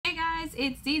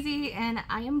it's Zeze and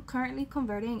I am currently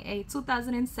converting a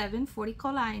 2007 40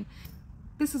 Line.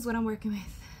 This is what I'm working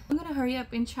with. I'm gonna hurry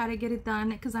up and try to get it done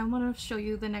because I want to show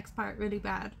you the next part really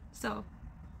bad. So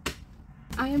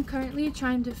I am currently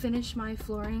trying to finish my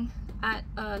flooring at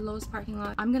Lowe's parking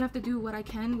lot. I'm gonna have to do what I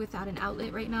can without an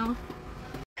outlet right now.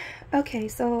 Okay,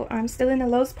 so I'm still in the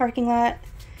Lowe's parking lot.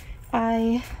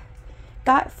 I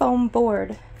got foam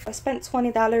board. I spent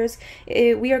 $20.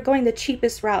 We are going the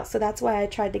cheapest route, so that's why I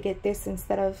tried to get this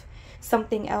instead of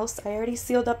something else. I already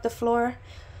sealed up the floor,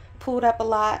 pulled up a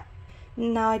lot.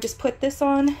 Now I just put this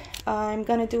on. I'm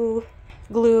gonna do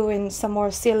glue and some more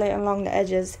sealant along the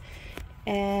edges.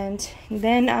 And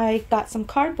then I got some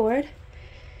cardboard.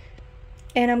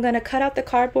 And I'm gonna cut out the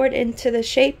cardboard into the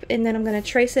shape, and then I'm gonna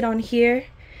trace it on here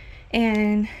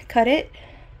and cut it.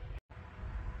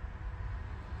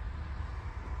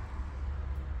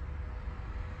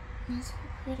 That's so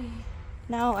pretty.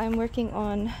 Now I'm working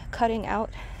on cutting out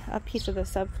a piece of the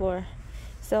subfloor.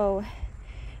 So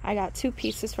I got 2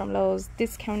 pieces from Lowe's,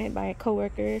 discounted by a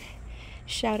coworker.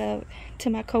 Shout out to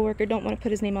my coworker, don't want to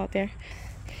put his name out there.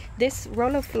 This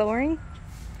roll of flooring,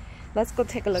 let's go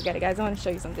take a look at it, guys. I want to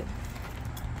show you something.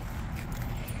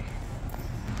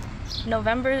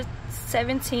 November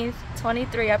 17th,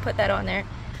 23, I put that on there.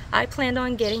 I planned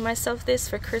on getting myself this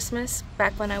for Christmas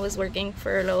back when I was working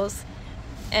for Lowe's,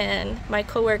 and my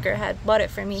coworker had bought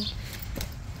it for me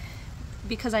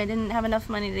because I didn't have enough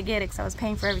money to get it because I was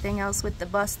paying for everything else with the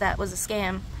bus that was a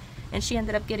scam, and she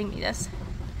ended up getting me this.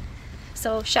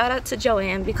 So shout out to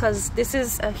Joanne because this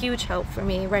is a huge help for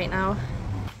me right now.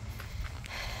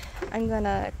 I'm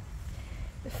gonna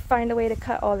find a way to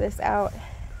cut all this out.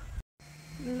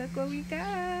 Look what we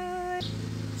got.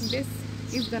 This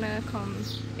is gonna come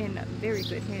in very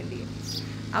good handy.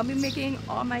 I'll be making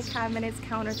all my cabinets,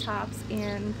 countertops,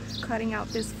 and cutting out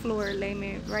this floor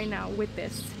layment right now with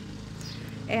this.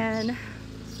 And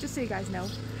just so you guys know,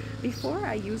 before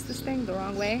I use this thing the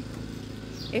wrong way,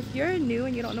 if you're new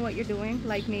and you don't know what you're doing,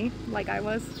 like me, like I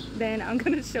was, then I'm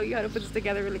gonna show you how to put this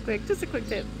together really quick. Just a quick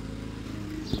tip.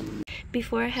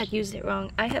 Before I had used it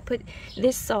wrong, I had put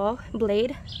this saw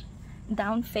blade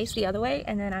down face the other way,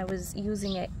 and then I was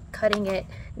using it, cutting it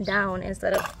down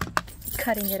instead of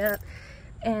cutting it up.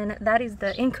 And that is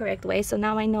the incorrect way. So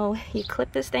now I know you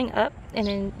clip this thing up and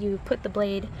then you put the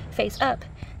blade face up,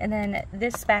 and then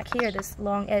this back here, this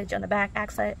long edge on the back,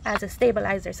 acts as a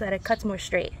stabilizer so that it cuts more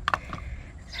straight.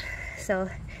 So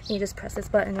you just press this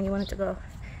button and you want it to go.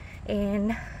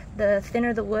 And the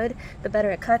thinner the wood, the better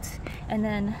it cuts, and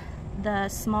then the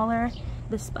smaller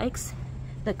the spikes,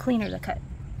 the cleaner the cut.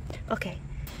 Okay,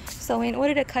 so in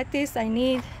order to cut this, I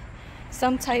need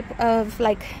some type of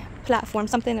like platform,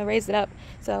 something to raise it up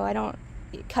so I don't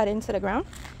cut into the ground.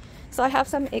 So I have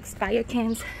some expired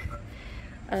cans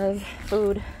of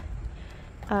food.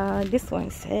 This one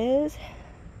says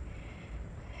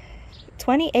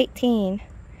 2018.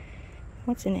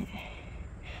 What's in it?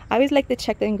 I always like to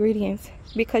check the ingredients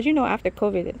because you know after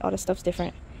COVID all the stuff's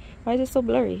different. Why is it so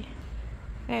blurry?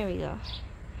 There we go.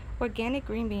 Organic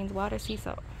green beans, water, sea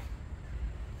salt.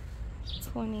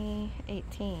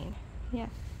 2018. Yeah.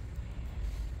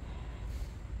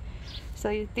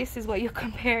 So this is what you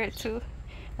compare it to.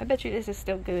 I bet you this is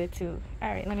still good too.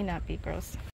 Alright, let me not be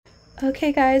gross.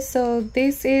 Okay guys, so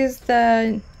this is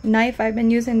the knife I've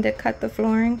been using to cut the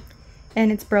flooring,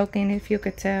 and it's broken. If you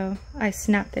could tell, I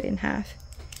snapped it in half,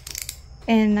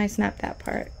 and I snapped that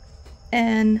part.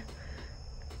 And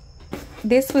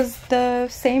this was the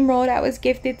same roll that was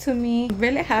gifted to me.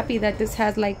 Really happy that this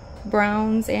has like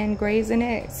browns and grays in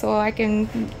it, so I can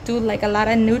do like a lot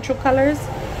of neutral colors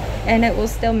and it will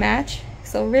still match.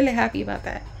 So really happy about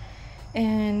that.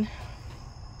 And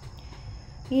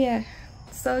yeah,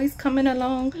 so he's coming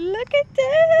along. Look at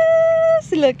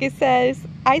this. Look, it says,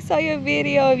 I saw your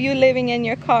video of you living in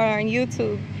your car on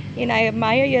YouTube, and I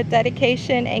admire your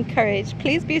dedication and courage.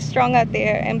 Please be strong out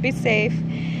there and be safe.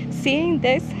 Seeing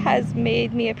this has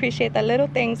made me appreciate the little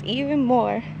things even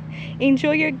more.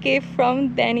 Enjoy your gift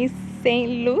from Danny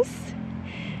St. Louis.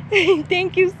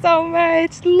 Thank you so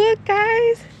much. Look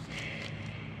guys,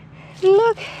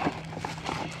 look,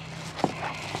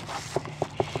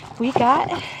 we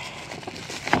got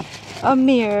a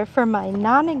mirror for my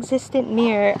non-existent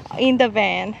mirror in the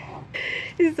van.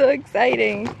 It's so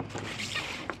exciting.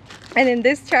 And then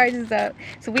this charges up,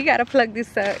 so we gotta plug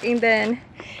this up. And then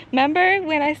remember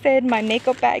when I said my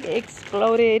makeup bag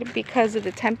exploded because of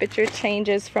the temperature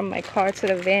changes from my car to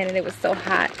the van, and it was so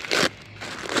hot?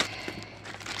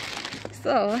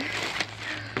 So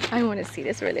I want to see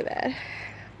this really bad.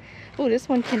 Oh, this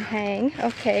one can hang.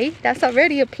 Okay, that's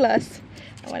already a plus.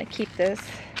 I want to keep this.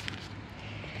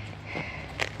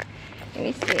 Let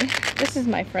me see. This is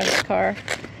my friend's car.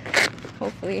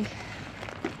 Hopefully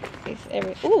it's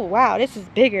oh wow, this is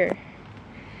bigger.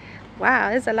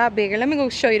 Wow, it's a lot bigger. Let me go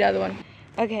show you the other one.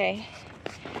 Okay,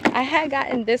 I had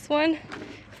gotten this one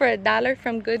for $1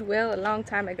 from Goodwill a long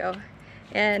time ago,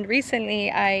 and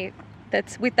recently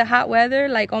that's with the hot weather,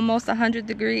 like almost 100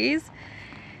 degrees,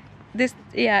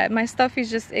 yeah, my stuff is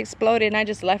just exploded and I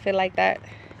just left it like that.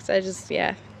 So I just,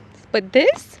 yeah. But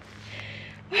this,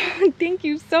 thank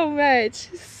you so much,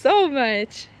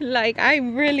 like I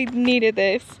really needed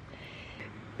this.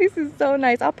 This is so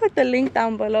nice. I'll put the link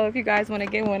down below if you guys want to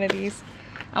get one of these.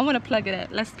 I want to plug it up.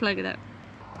 Let's plug it up.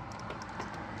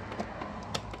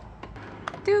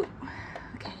 Dude.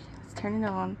 Okay, let's turn it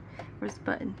on. Where's the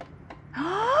button?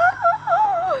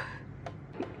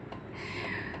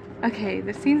 Okay,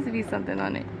 there seems to be something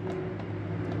on it.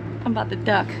 I'm about to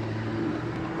duck.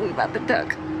 We about to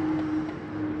duck.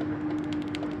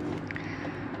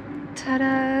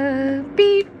 Ta-da!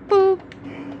 Beep boop.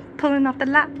 Pulling off the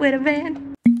lot with a van.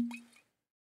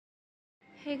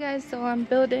 Hey guys, so I'm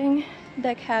building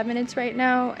the cabinets right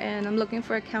now, and I'm looking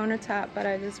for a countertop, but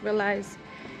I just realized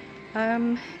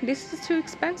this is too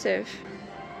expensive.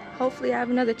 Hopefully I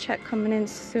have another check coming in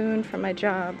soon for my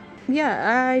job.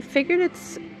 Yeah, I figured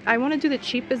I want to do the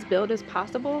cheapest build as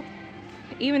possible.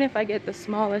 Even if I get the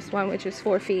smallest one, which is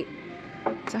 4 feet,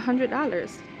 it's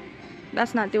 $100.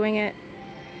 That's not doing it.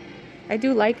 I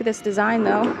do like this design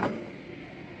though.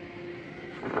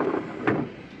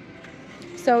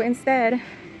 So instead,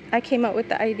 I came up with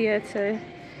the idea to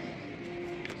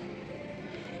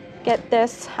get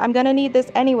this. I'm gonna need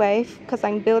this anyway because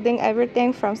I'm building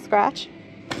everything from scratch.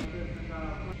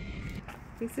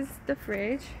 This is the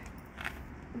fridge.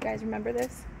 You guys remember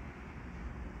this?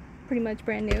 Pretty much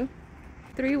brand new.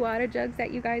 3 water jugs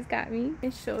that you guys got me. Let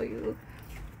me show you.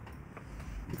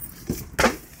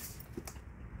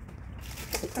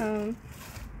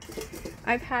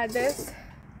 I've had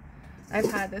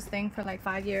this thing for like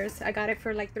 5 years. I got it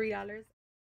for like $3.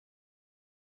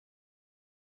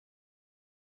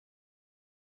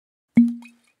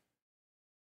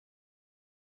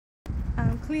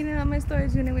 I'm cleaning up my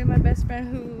storage unit with my best friend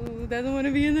who doesn't want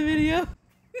to be in the video.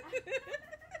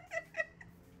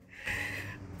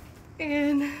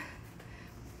 And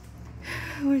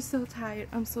we're so tired.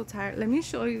 I'm so tired. Let me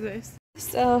show you this.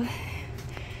 So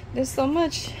there's so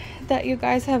much that you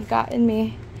guys have gotten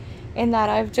me and that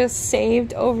I've just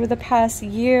saved over the past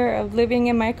year of living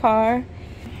in my car.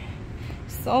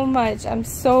 So much. I'm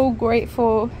so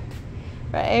grateful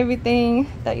for everything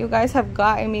that you guys have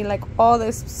gotten me, like all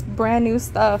this brand new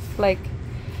stuff. Like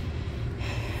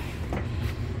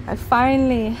I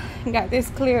finally got this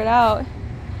cleared out,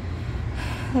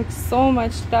 like so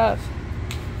much stuff.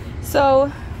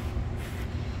 So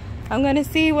I'm gonna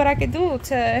see what I could do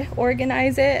to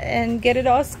organize it and get it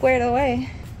all squared away.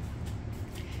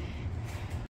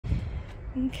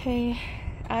 Okay,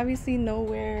 obviously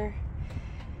nowhere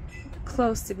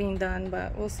close to being done,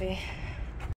 but we'll see.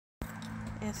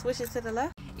 And switch it to the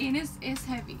left. And it's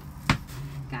heavy.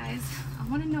 Guys, I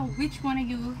want to know which one of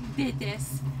you did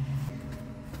this.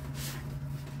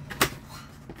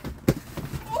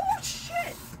 Oh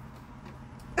shit!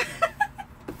 Guys,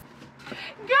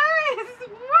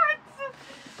 what?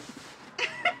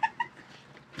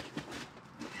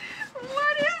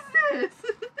 What is this?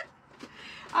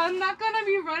 I'm not gonna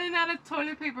be running out of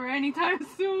toilet paper anytime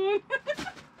soon.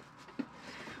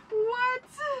 What?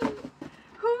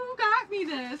 Who got me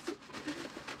this?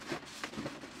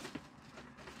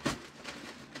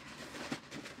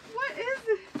 What is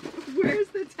it? Where's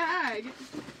the tag?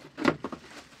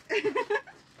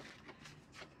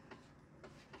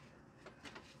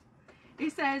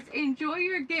 It says, enjoy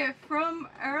your gift from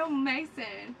Earl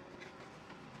Mason.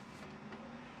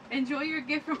 Enjoy your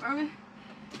gift from Earl.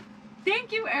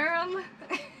 Thank you, Earl.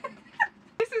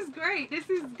 This is great. This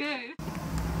is good.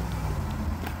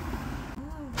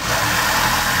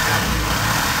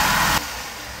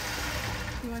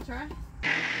 You want to try?